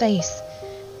 featureless face,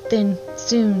 then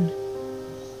soon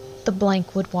the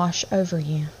blank would wash over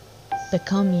you,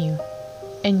 become you,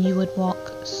 and you would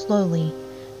walk slowly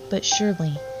but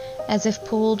surely, as if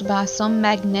pulled by some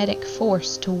magnetic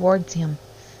force towards him.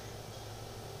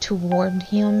 Toward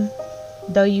him,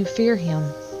 though you fear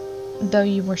him, though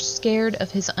you were scared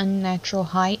of his unnatural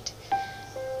height,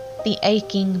 the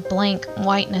aching, blank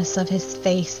whiteness of his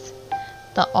face,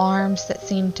 the arms that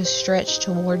seemed to stretch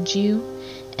towards you,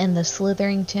 and the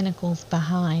slithering tentacles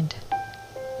behind.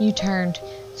 You turned,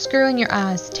 screwing your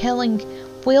eyes,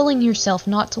 willing yourself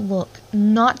not to look,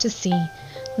 not to see,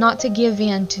 not to give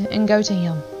in to, and go to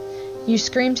him. You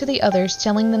screamed to the others,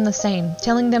 telling them the same,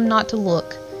 telling them not to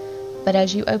look. But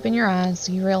as you open your eyes,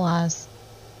 you realize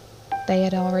they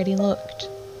had already looked,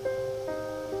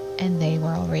 and they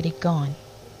were already gone.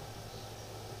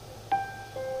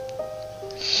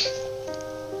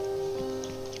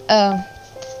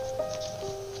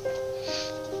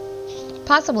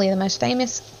 Possibly the most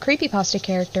famous creepypasta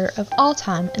character of all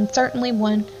time, and certainly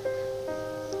one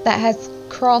that has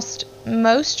crossed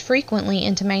most frequently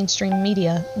into mainstream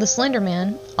media, the Slender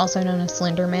Man, also known as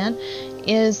Slender Man,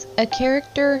 is a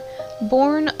character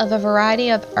born of a variety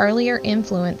of earlier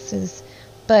influences,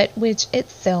 but which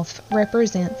itself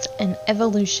represents an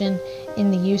evolution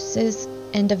in the uses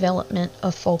and development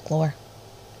of folklore.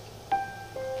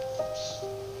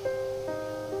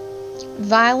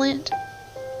 Violent,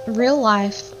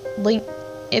 real-life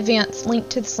events linked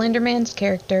to the Slender Man's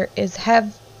character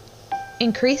have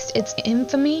increased its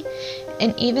infamy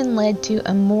and even led to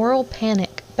a moral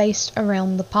panic based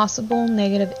around the possible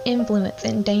negative influence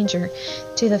and danger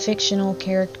to the fictional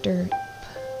character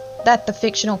that the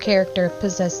fictional character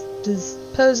possessed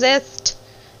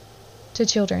to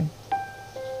children.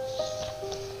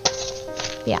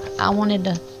 Yeah, I wanted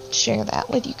to share that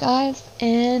with you guys.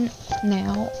 And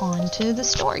now on to the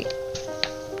story.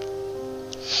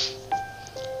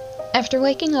 After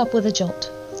waking up with a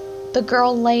jolt, the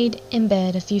girl laid in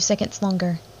bed a few seconds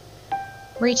longer.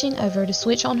 Reaching over to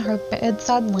switch on her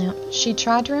bedside lamp, she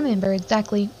tried to remember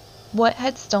exactly what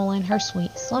had stolen her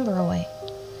sweet slumber away.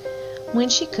 When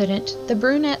she couldn't, the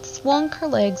brunette swung her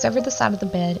legs over the side of the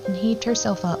bed and heaved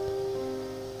herself up.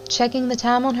 Checking the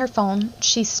time on her phone,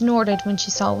 she snorted when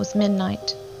she saw it was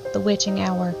midnight, the witching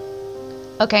hour.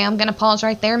 Okay, I'm gonna pause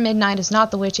right there. Midnight is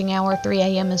not the witching hour. 3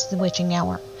 a.m. is the witching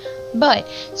hour. But,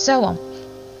 so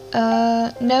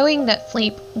on. Knowing that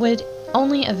sleep would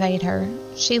only evade her,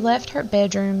 she left her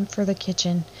bedroom for the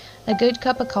kitchen, a good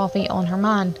cup of coffee on her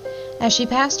mind. As she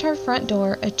passed her front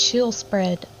door, a chill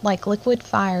spread like liquid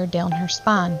fire down her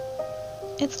spine.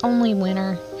 It's only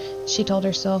winter, she told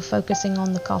herself, focusing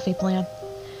on the coffee plant.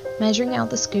 Measuring out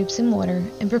the scoops in water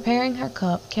and preparing her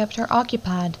cup kept her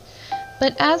occupied,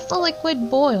 but as the liquid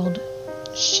boiled,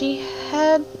 she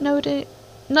had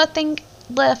nothing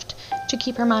left to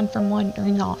keep her mind from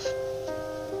wandering off.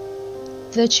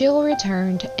 The chill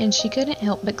returned, and she couldn't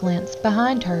help but glance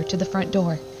behind her to the front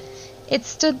door. It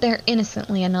stood there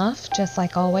innocently enough, just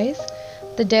like always.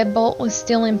 The deadbolt was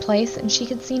still in place, and she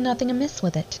could see nothing amiss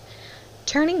with it.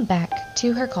 Turning back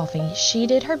to her coffee, she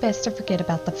did her best to forget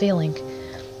about the feeling.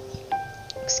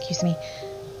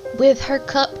 With her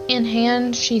cup in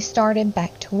hand, she started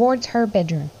back towards her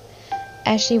bedroom.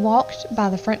 As she walked by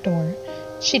the front door,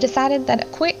 she decided that a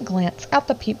quick glance out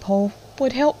the peephole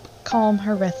would help calm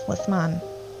her restless mind.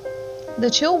 The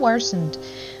chill worsened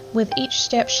with each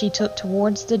step she took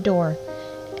towards the door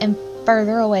and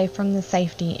further away from the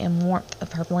safety and warmth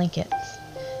of her blankets.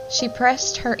 She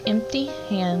pressed her empty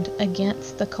hand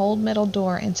against the cold metal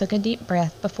door and took a deep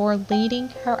breath before leading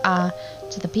her eye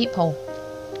to the peephole.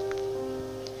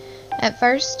 At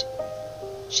first,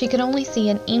 she could only see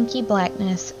an inky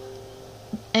blackness,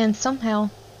 and somehow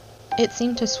it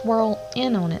seemed to swirl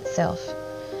in on itself.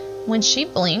 When she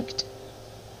blinked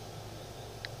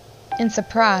in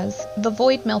surprise, the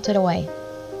void melted away.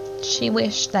 She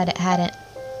wished that it hadn't.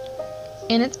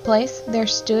 In its place, there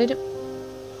stood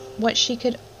what she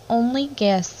could only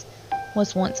guess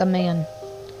was once a man.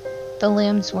 The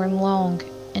limbs were long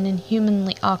and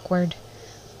inhumanly awkward,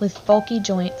 with bulky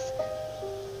joints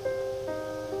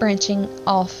branching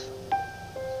off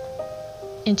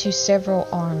into several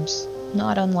arms,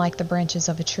 not unlike the branches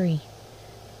of a tree.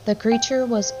 The creature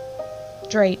was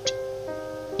draped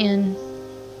in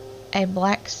a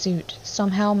black suit,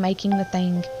 somehow making the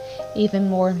thing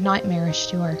even more nightmarish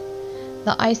to her.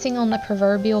 The icing on the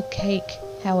proverbial cake,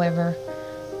 however,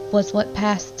 was what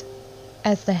passed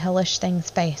as the hellish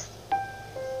thing's face.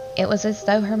 It was as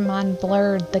though her mind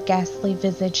blurred the ghastly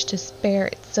visage to spare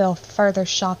itself further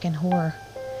shock and horror.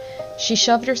 She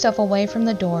shoved herself away from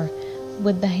the door,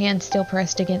 with the hand still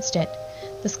pressed against it.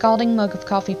 The scalding mug of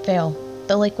coffee fell,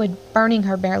 the liquid burning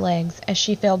her bare legs as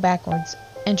she fell backwards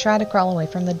and tried to crawl away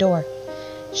from the door.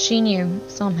 She knew,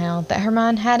 somehow, that her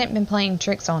mind hadn't been playing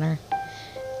tricks on her.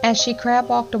 As she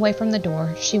crab-walked away from the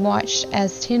door, she watched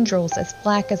as tendrils as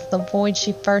black as the void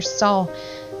she first saw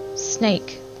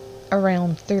snake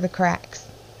around through the cracks.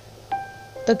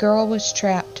 The girl was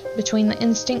trapped between the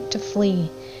instinct to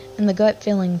flee and the gut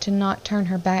feeling to not turn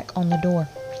her back on the door.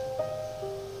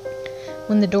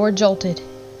 When the door jolted,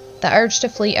 the urge to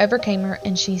flee overcame her,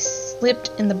 and she slipped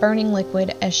in the burning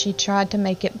liquid as she tried to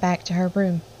make it back to her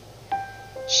room.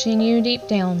 She knew deep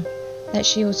down that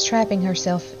she was trapping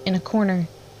herself in a corner,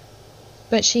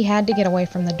 but she had to get away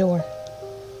from the door.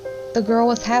 The girl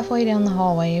was halfway down the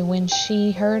hallway when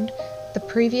she heard the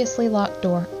previously locked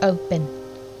door open.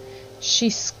 She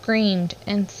screamed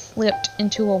and slipped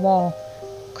into a wall,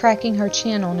 cracking her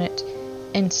chin on it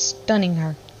and stunning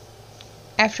her.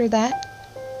 After that,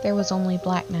 there was only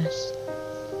blackness.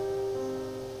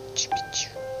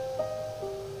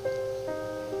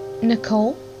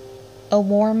 Nicole? A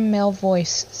warm male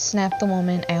voice snapped the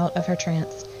woman out of her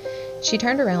trance. She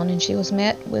turned around and she was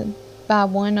met by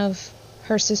one of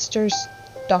her sister's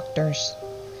doctors.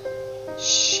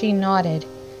 She nodded,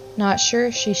 not sure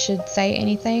if she should say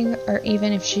anything or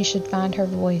even if she should find her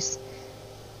voice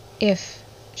if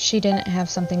she didn't have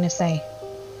something to say.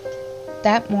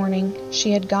 That morning,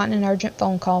 she had gotten an urgent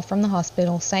phone call from the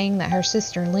hospital saying that her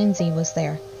sister, Lindsay, was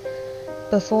there.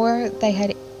 Before they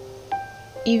had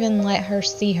even let her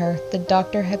see her, the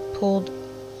doctor had pulled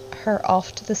her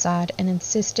off to the side and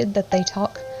insisted that they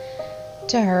talk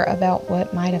to her about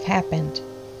what might have happened.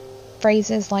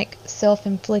 Phrases like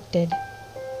self-inflicted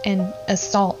and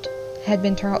assault had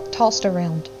been tossed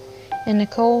around, and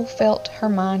Nicole felt her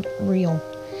mind reel.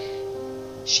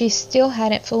 She still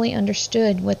hadn't fully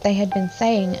understood what they had been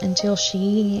saying until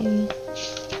she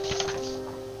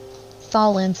saw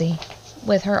Lindsay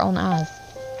with her own eyes.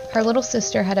 Her little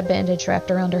sister had a bandage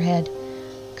wrapped around her head,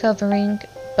 covering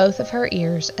both of her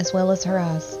ears as well as her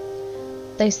eyes.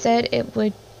 They said it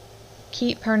would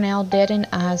keep her now deadened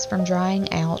eyes from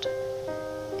drying out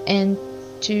and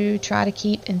to try to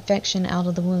keep infection out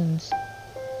of the wounds.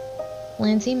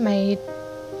 Wounds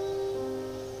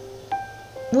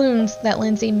that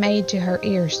Lindsay made to her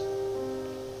ears.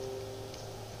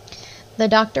 The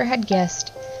doctor had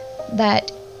guessed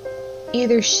that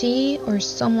either she or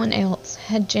someone else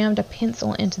had jammed a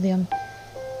pencil into them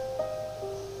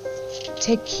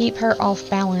to keep her off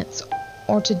balance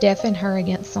or to deafen her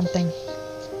against something.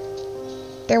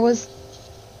 There was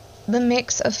the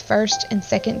mix of first and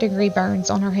second degree burns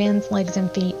on her hands, legs,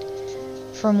 and feet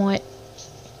from what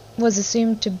was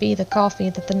assumed to be the coffee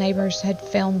that the neighbors had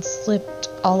found slipped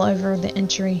all over the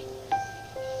entry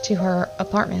to her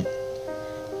apartment.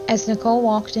 As Nicole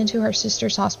walked into her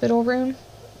sister's hospital room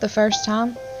the first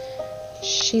time,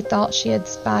 she thought she had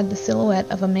spied the silhouette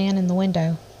of a man in the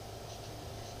window.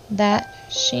 That,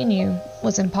 she knew,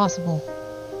 was impossible.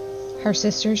 Her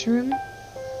sister's room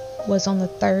was on the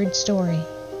 3rd story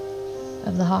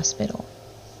of the hospital.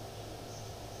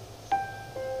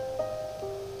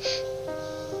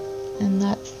 And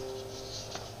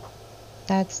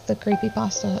that's the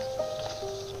creepypasta.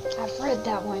 I've read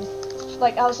that one.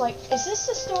 Like, I was like, is this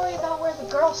the story about where the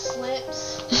girl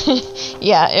slips?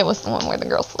 Yeah, it was the one where the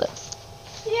girl slips.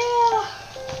 Yeah,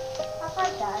 I've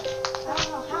read that. I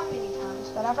don't know how many times,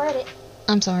 but I've read it.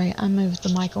 I'm sorry, I moved the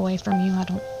mic away from you. I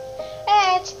don't...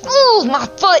 It's fine. Oh, my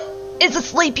foot is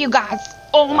asleep, you guys.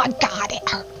 Oh my God, it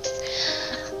hurts.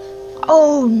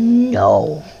 Oh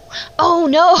no. Oh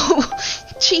no.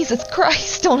 Jesus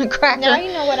Christ on a cracker. Now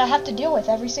you know what I have to deal with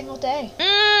every single day.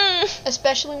 Mm.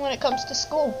 Especially when it comes to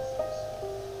school.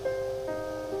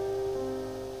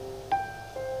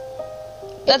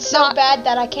 That's It's so not bad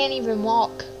that I can't even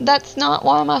walk. That's not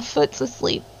why my foot's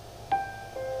asleep.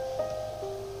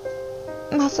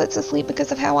 My foot's asleep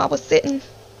because of how I was sitting.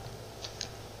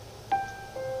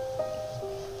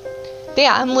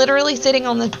 Yeah, I'm literally sitting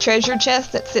on the treasure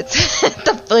chest that sits at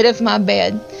the foot of my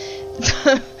bed.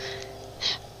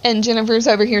 And Jennifer's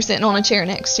over here sitting on a chair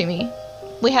next to me.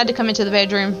 We had to come into the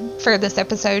bedroom for this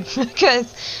episode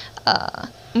because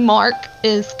Mark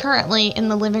is currently in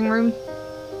the living room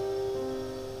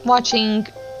watching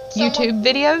YouTube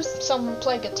videos. Someone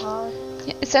play guitar.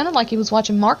 It sounded like he was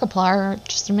watching Markiplier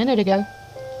just a minute ago.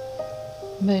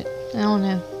 But, I don't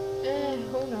know.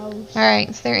 Who knows? Alright,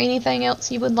 is there anything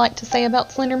else you would like to say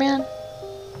about Slender Man?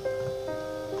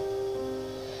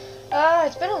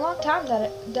 It's been a long time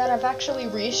that I've actually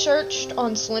researched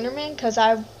on Slenderman because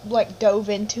I've like dove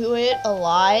into it a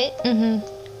lot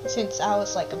since I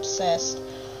was like obsessed.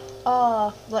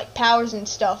 Like powers and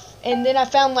stuff. And then I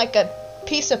found like a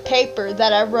piece of paper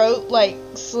that I wrote like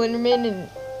Slenderman and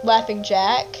Laughing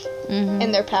Jack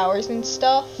and their powers and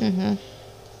stuff.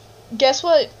 Guess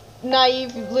what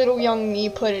naive little young me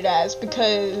put it as,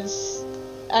 because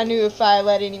I knew if I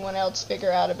let anyone else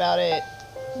figure out about it,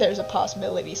 there's a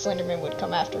possibility Slenderman would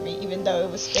come after me, even though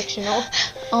it was fictional.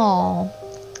 Oh.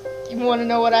 You want to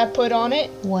know what I put on it?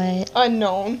 What?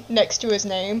 Unknown, next to his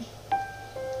name.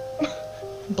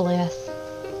 Bless.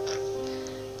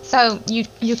 So,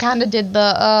 you kind of did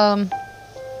the,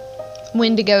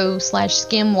 Wendigo /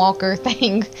 Skinwalker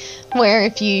thing, where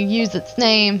if you use its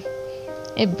name,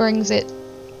 it brings it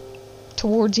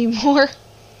towards you more.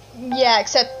 Yeah,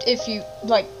 except if you,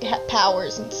 like, have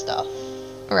powers and stuff.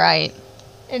 Right.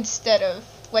 Instead of,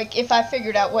 like, if I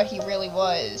figured out what he really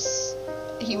was,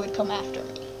 he would come after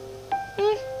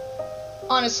me.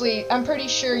 Honestly, I'm pretty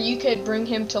sure you could bring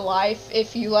him to life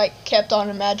if you, like, kept on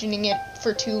imagining it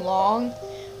for too long.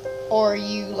 Or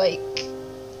you, like...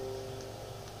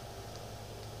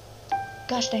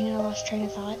 Gosh dang it, I lost train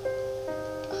of thought.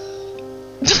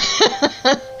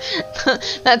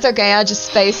 That's okay, I just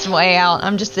spaced way out.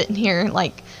 I'm just sitting here,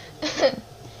 like,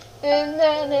 Da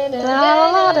da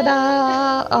da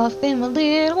da, off in my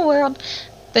little world.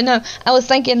 But no, I was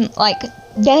thinking, like,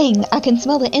 dang, I can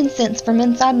smell the incense from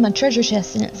inside my treasure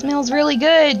chest, and it smells really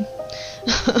good.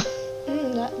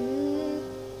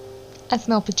 I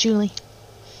smell patchouli.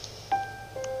 I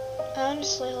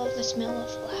honestly love the smell of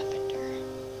lavender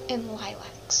and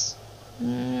lilacs.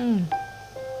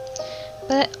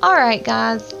 But alright,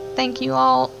 guys, thank you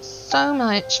all so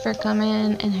much for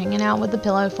coming and hanging out with the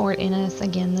Pillow Fort in us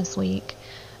again this week.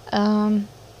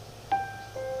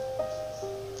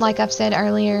 Like I've said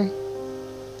earlier,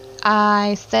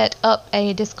 I set up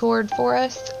a Discord for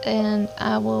us, and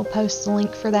I will post the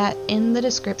link for that in the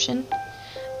description.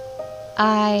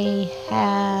 I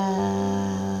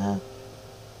have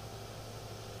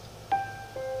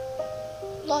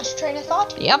Lost train of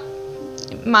thought? Yep.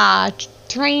 My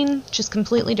train just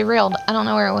completely derailed. I don't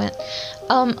know where it went.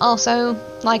 Also,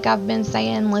 like I've been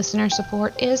saying, listener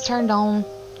support is turned on.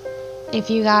 If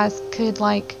you guys could,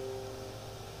 like,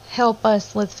 help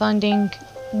us with funding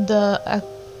the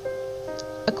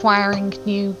acquiring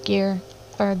new gear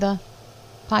for the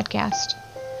podcast,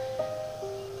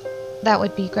 that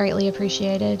would be greatly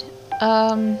appreciated.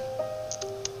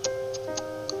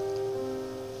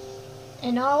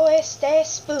 And always stay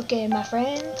spooky, my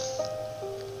friends.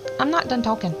 I'm not done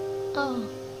talking. Oh.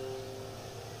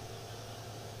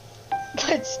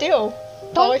 But still,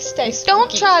 always stay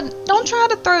spooky. Don't try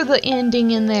to throw the ending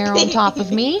in there on top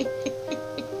of me.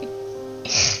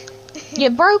 You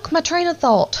broke my train of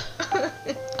thought.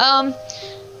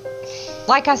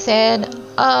 Like I said,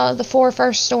 the 4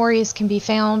 first stories can be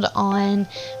found on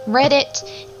Reddit,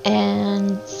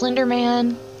 and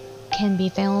Slenderman can be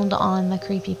found on the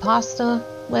Creepypasta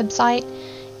website.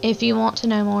 If you want to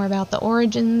know more about the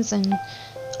origins and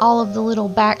all of the little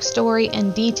backstory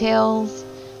and details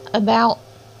about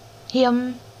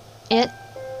him, it,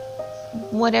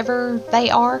 whatever they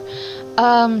are,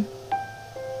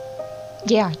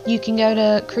 yeah, you can go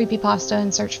to Creepypasta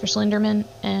and search for Slenderman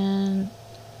and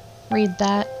read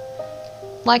that.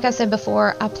 Like I said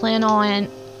before, I plan on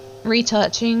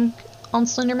retouching on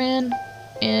Slenderman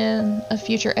in a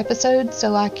future episode,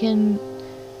 so I can...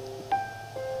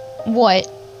 What?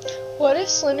 What if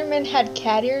Slenderman had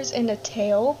cat ears and a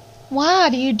tail? Why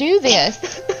do you do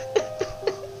this?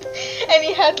 And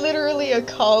he had literally a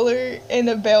collar and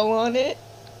a bell on it.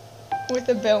 With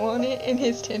a bell on it, and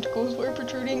his tentacles were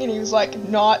protruding, and he was like,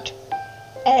 not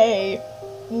a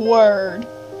word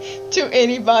to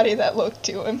anybody that looked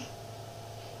to him.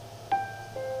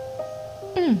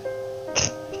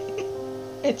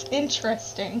 It's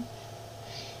interesting.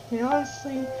 And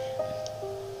honestly,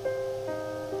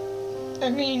 I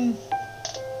mean,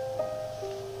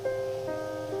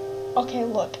 okay,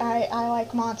 look, I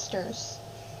like monsters.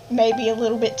 Maybe a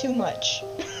little bit too much.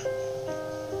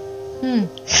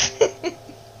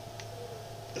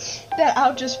 That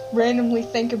I'll just randomly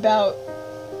think about.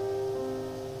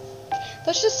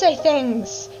 Let's just say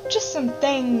things. Just some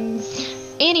things.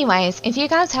 Anyways, if you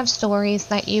guys have stories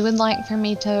that you would like for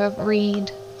me to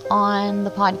read on the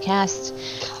podcast,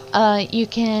 you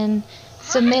can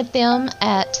submit them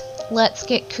at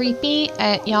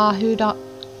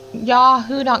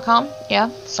letsgetcreepy@yahoo.com. Yeah,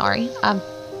 sorry. I'm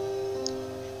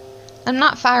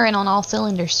not firing on all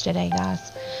cylinders today, guys.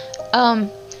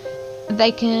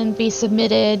 They can be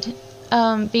submitted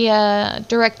via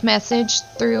direct message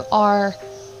through our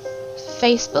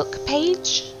Facebook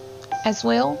page as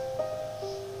well.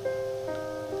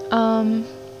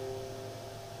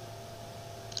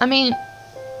 I mean,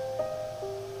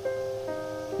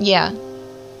 yeah,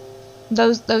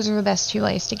 those are the best 2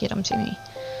 ways to get them to me.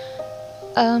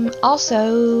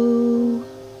 Also,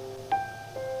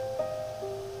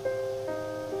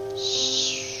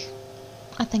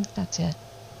 I think that's it.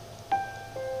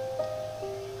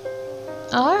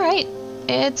 Alright,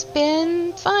 it's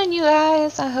been fun, you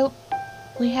guys. I hope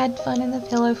we had fun in the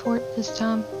Pillow Fort this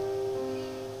time.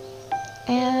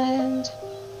 And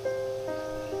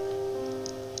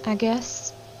I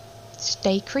guess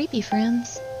stay creepy,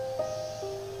 friends.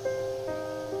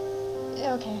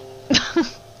 Okay.